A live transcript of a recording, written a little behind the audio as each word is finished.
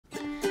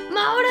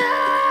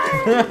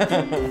I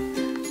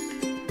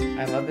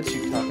love that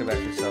you talk about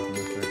yourself in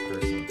the third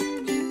person.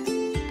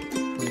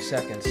 20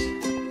 seconds. Do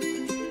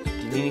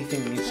you need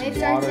anything? You need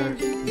some water?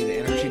 You need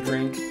an energy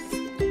drink?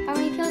 How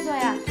many kills do I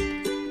have?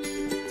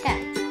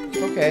 10.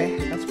 Okay,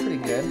 that's pretty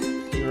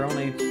good. You're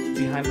only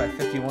behind by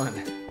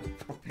 51.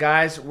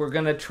 Guys, we're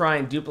going to try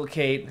and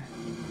duplicate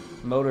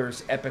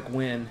Motor's epic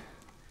win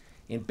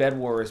in Bed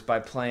Wars by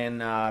playing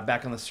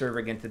back on the server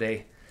again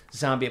today.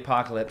 Zombie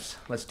Apocalypse.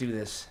 Let's do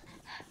this.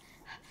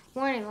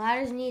 Warning,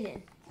 ladders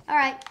needed.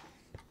 Alright.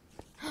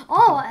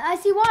 Oh, I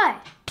see why.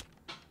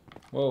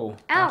 Whoa,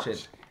 Ouch. watch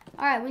it.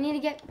 Alright, we need to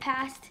get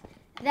past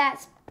that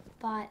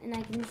spot, and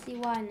I can see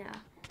why now.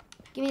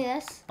 Give me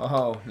this.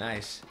 Oh,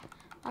 nice.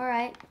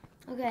 Alright.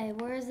 Okay,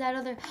 where is that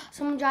other...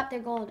 Someone dropped their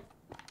gold.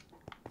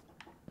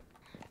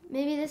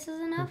 Maybe this is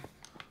enough?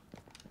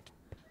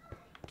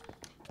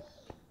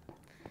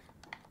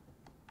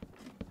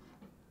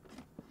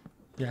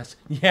 Yes.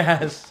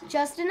 Yes.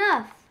 Just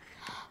enough.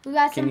 We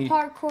got Can some you-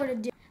 parkour to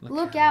do.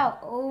 Look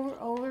out.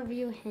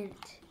 Overview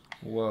hint.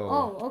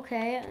 Whoa. Oh,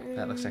 okay.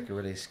 That looks like a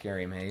really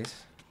scary maze.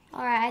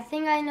 Alright, I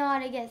think I know how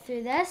to get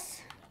through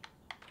this.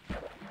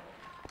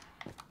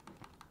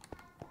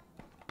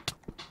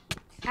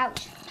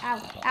 Ouch. Ow.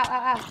 Ow,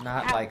 ow, ow.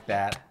 Not ow. like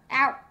that.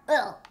 Ow.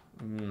 Ugh.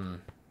 Mm.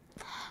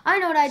 I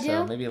know what I do.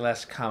 So maybe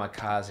less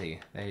kamikaze.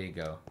 There you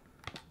go.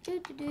 Do,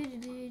 do, do, do,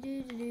 do,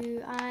 do, do,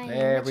 do. I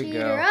There am a we cheater.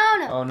 go. Oh,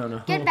 no. Oh, no,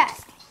 no. Get back.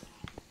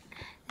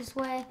 This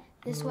way.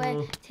 This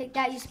way. Take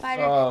that, you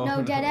spider. Oh, no,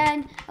 no. dead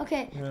end.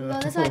 Okay, we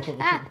go this way.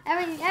 Ah,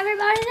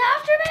 everybody's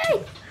after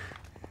me.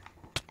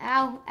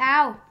 Ow,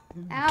 ow,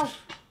 ow.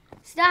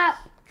 Stop.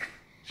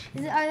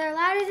 Are there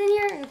ladders in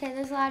here? Okay,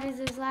 there's ladders,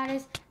 there's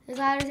ladders. There's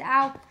ladders.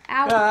 Ow, ow,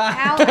 ow,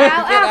 ow, Get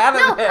out ow. of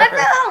No, there. I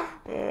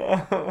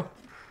fell.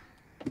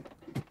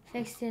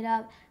 Fixed it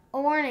up. A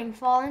warning,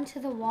 fall into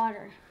the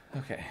water.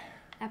 Okay.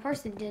 That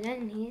person didn't,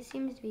 and he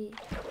seems to be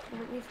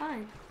perfectly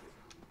fine.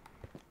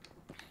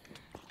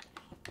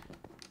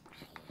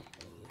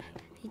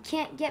 He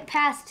can't get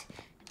past.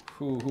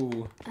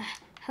 Ooh.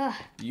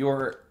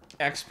 Your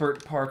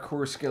expert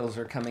parkour skills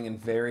are coming in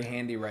very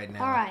handy right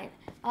now. All right.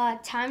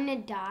 Time to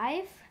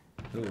dive.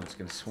 Ooh, it's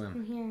gonna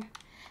swim. Here.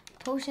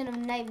 Potion of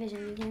night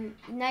vision.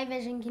 Night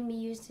vision can be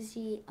used to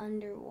see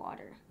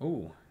underwater.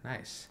 Ooh,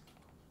 nice.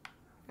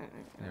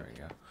 There we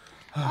go.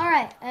 All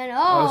right, and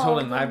I was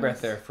holding my breath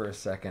there for a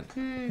second.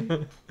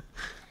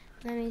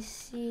 Let me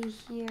see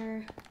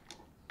here.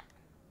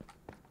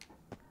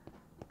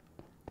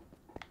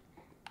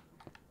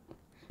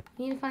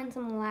 We need to find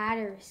some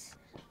ladders.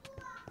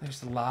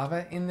 There's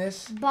lava in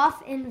this?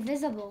 Buff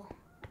invisible.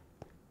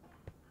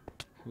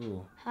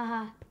 Ooh.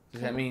 Haha.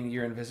 Does that mean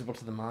you're invisible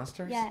to the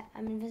monsters? Yeah,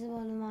 I'm invisible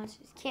to the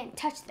monsters. Can't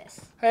touch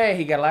this. Hey,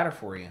 he got a ladder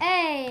for you.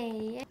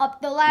 Hey, up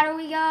the ladder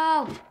we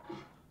go.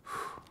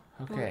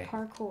 Okay.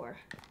 More parkour.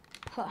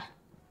 Huh.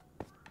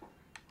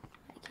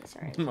 Okay,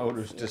 sorry.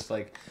 Motor's just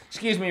like,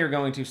 excuse me, you're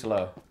going too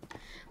slow.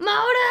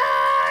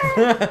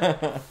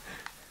 Motor!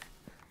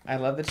 I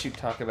love that you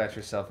talk about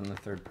yourself in the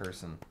third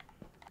person.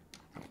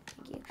 Thank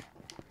you.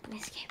 Let me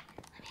escape.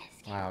 Let me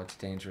escape. Wow, it's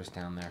dangerous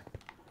down there.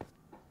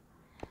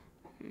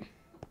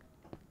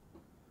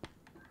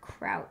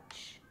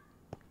 Crouch.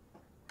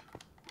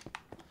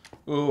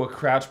 Ooh, a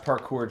crouch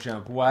parkour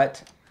jump.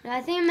 What? No,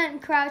 I think I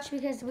meant crouch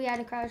because we had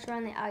to crouch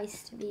around the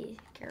ice to be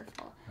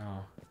careful.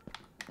 Oh.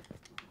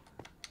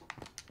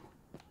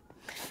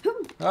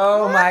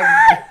 Oh my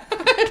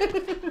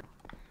God.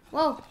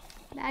 Whoa,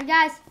 bad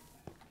guys.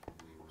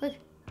 Quick,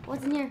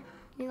 what's in here?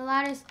 Need the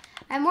ladders.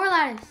 I have more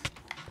ladders.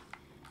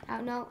 Oh,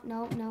 no,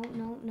 no, no,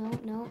 no, no,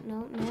 no,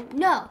 no, no,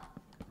 no.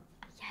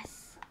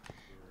 Yes.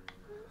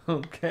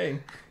 Okay.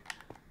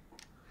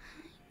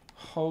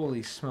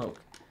 Holy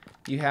smoke.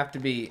 You have to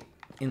be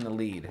in the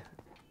lead.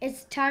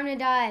 It's time to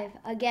dive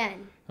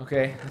again.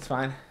 Okay, that's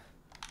fine.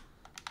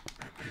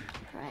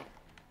 All right.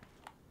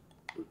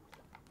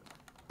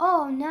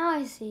 Oh, now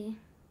I see.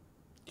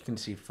 You can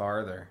see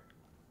farther.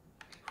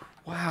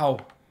 Wow.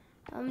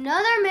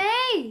 Another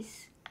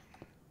maze.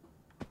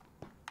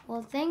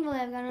 Well, thankfully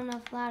I've got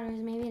enough ladders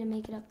maybe to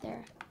make it up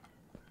there.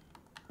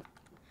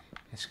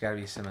 There's got to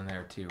be some in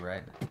there too,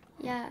 right?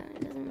 Yeah,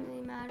 it doesn't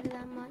really matter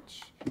that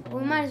much. But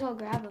we might as well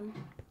grab them.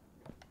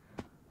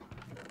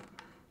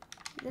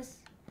 This.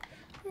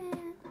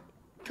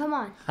 Come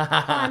on.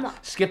 Climb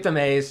up. Skip the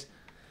maze.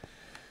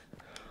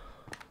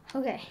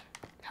 Okay.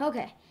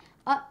 Okay.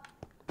 Up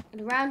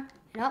and around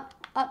and up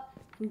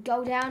and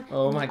go down.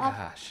 Oh and my up,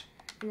 gosh.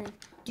 And then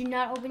do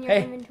not open your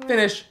Hey, inventory.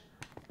 finish.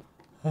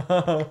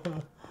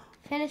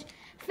 Finish.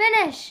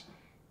 Finish.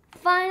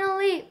 Final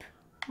leap.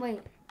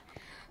 Wait.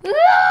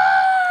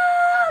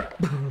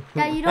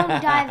 Yeah, you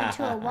don't dive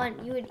into a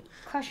one. You would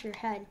crush your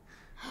head.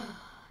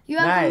 You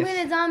have Nice.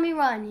 completed zombie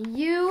run.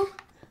 You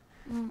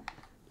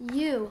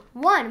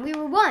won. We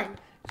were one.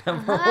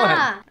 Number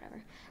Aha.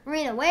 Whatever.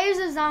 Marina, waves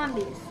of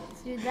zombies.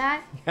 Let's do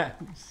that. one.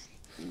 Yes.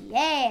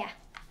 Yeah.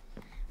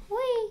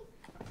 Whee.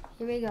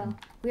 Here we go.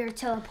 We are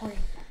teleporting.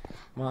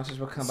 Monsters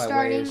will come by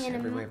Starting waves. in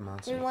Every wave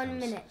monster in 1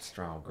 becomes minute.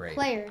 strong. Great.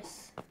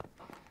 Players.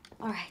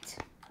 All right.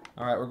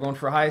 All right, we're going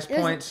for highest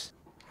points.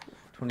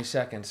 20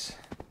 seconds.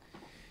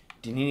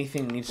 Do you need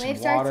anything? Need some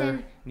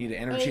water? Need an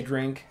energy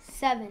drink?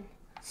 7,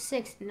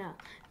 6, no.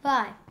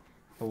 5,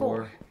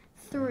 4,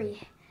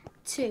 3,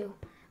 2,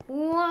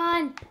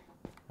 1.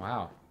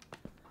 Wow.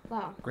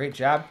 Wow. Great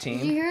job, team.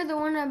 Did you hear the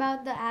one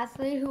about the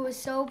athlete who was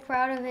so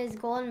proud of his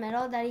gold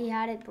medal that he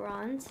had it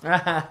bronze?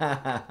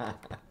 Because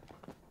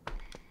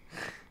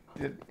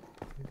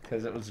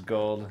it was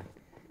gold.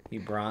 He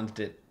bronzed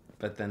it,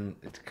 but then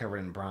it's covered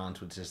in bronze,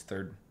 which is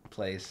third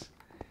place.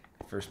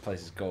 First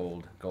place is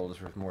gold. Gold is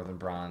worth more than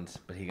bronze,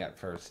 but he got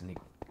first, and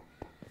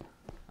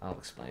I'll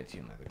explain it to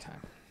you another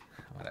time.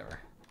 Whatever.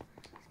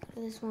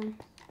 This one.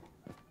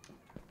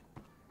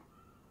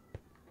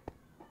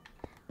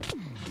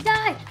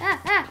 Die!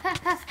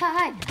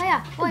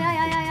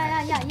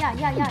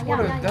 What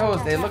are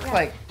those? They look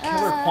like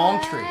killer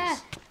palm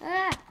trees.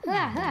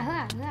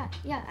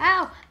 Yeah,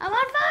 ow! I'm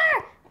on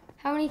fire!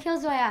 How many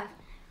kills do I have?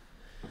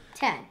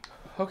 10.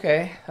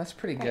 Okay, that's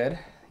pretty good.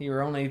 You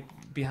were only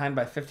behind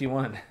by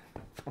 51.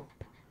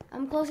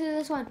 I'm closer to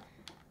this one.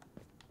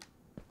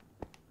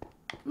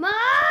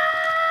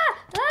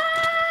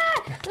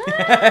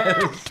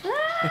 Yes.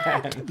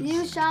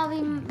 You shall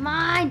be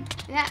mine.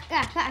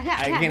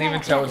 I can't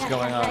even tell what's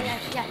going on.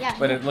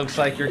 But it looks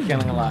like you're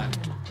killing a lot.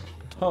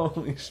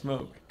 Holy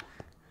smoke.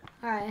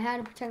 Alright, I had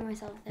to protect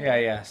myself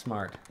there. Yeah,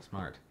 smart.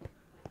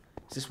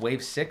 Is this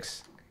wave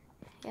 6?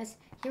 Yes,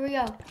 here we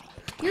go.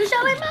 You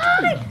shall be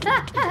mine!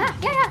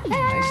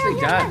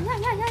 Nicely done.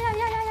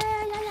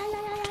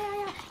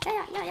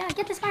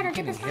 Get the spider,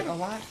 get the Hit a spider.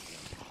 lot?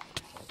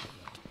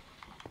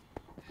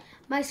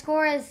 My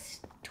score is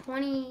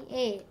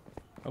 28.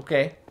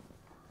 Okay.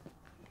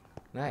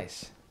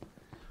 Nice.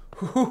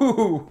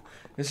 Whew.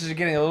 This is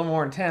getting a little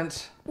more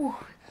intense. Ooh.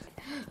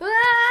 Get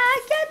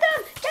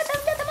them! Get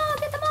them! Get them all!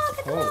 Get them all!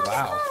 Get them all! Oh,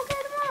 wow.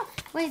 Get them all!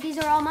 Wait, these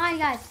are all mine,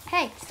 guys.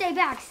 Hey, stay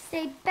back!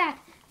 Stay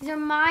back! These are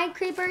my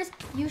creepers.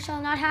 You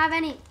shall not have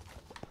any.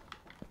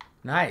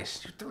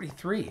 Nice. You're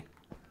 33.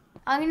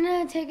 I'm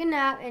gonna take a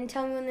nap and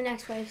tell me when the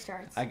next wave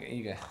starts.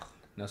 You go.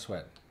 No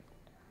sweat.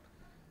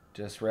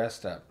 Just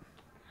rest up.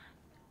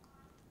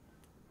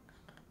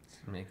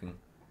 Making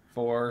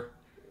 4,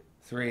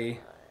 3,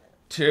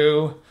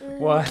 2,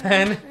 1.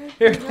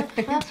 Here, what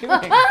are you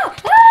doing?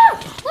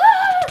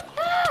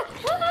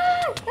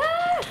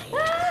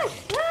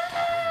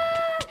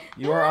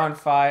 You are on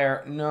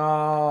fire.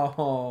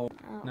 No.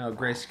 No,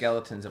 Gray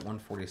Skeleton's at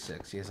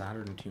 146. He has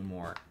 102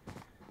 more.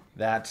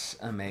 That's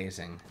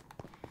amazing.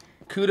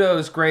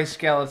 Kudos, Gray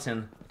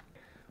Skeleton.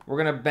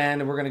 We're going to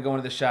bend and we're going to go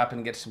into the shop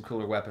and get some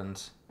cooler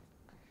weapons.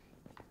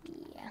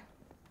 Yeah.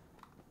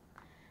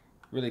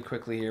 Really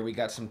quickly here, we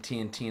got some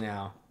TNT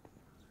now.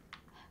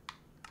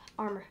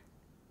 Armor.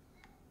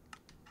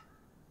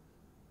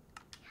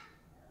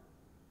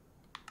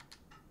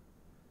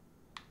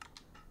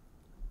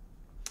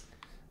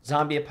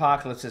 Zombie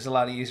Apocalypse is a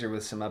lot easier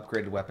with some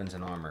upgraded weapons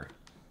and armor.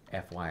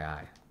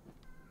 FYI.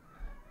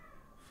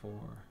 4,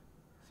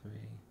 3,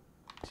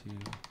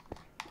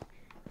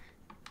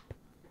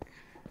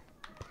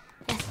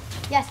 2.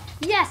 Yes.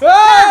 Yes.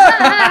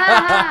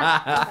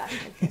 Ah!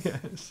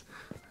 Yes.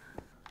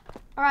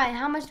 All right,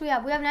 how much do we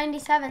have? We have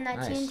 97. That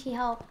Nice. TNT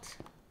helped.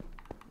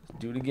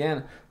 Do it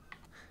again.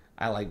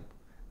 I like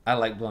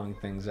blowing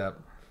things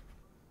up.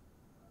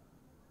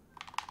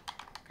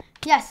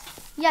 Yes.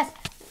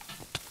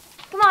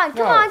 Come on.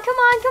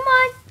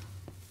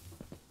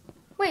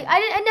 Wait,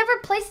 I never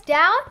placed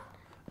down?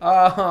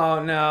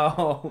 Oh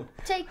no.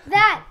 Take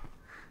that.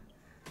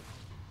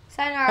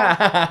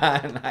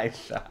 Sayonara.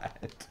 Nice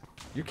shot.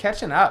 You're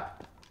catching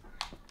up.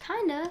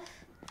 Kind of.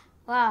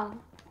 Wow.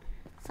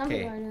 Some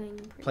Okay. people are doing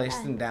pretty Place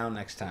bad. them down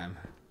next time.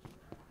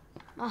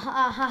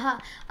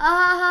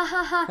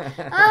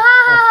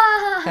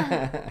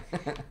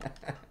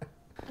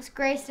 It's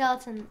Gray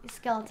Skeleton.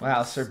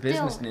 Wow, Sir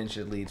Business Still.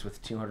 Ninja leads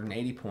with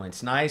 280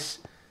 points. Nice,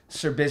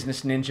 Sir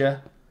Business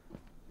Ninja.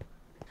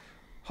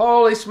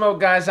 Holy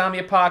smoke, guys. Zombie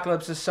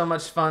Apocalypse is so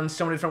much fun.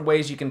 So many different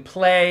ways you can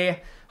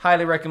play.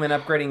 Highly recommend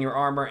upgrading your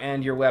armor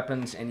and your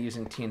weapons and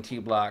using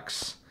TNT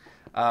blocks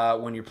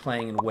when you're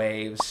playing in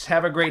waves.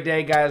 Have a great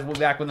day, guys. We'll be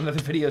back with another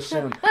video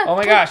soon. Oh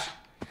my gosh.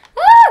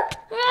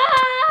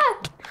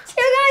 See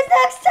you guys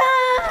next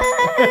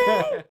time!